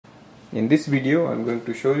In this video I'm going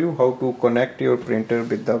to show you how to connect your printer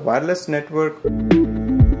with the wireless network.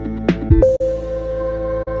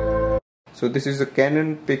 So this is a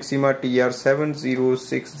Canon Pixma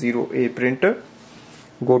TR7060a printer.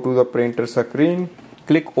 Go to the printer screen,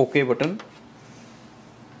 click OK button.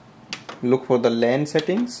 Look for the LAN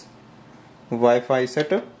settings, Wi-Fi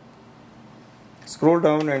setup. Scroll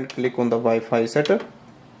down and click on the Wi-Fi setup.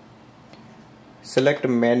 Select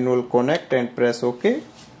manual connect and press OK.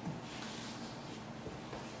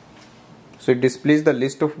 So it displays the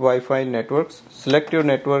list of Wi-Fi networks. Select your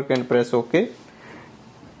network and press OK.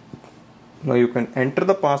 Now you can enter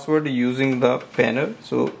the password using the panel.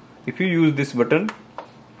 So if you use this button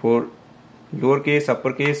for lowercase,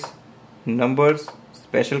 uppercase, numbers,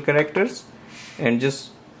 special characters, and just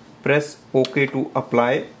press OK to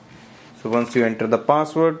apply. So once you enter the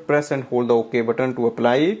password, press and hold the OK button to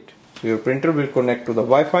apply it. Your printer will connect to the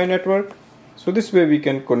Wi-Fi network. So this way we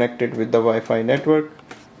can connect it with the Wi-Fi network.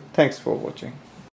 Thanks for watching.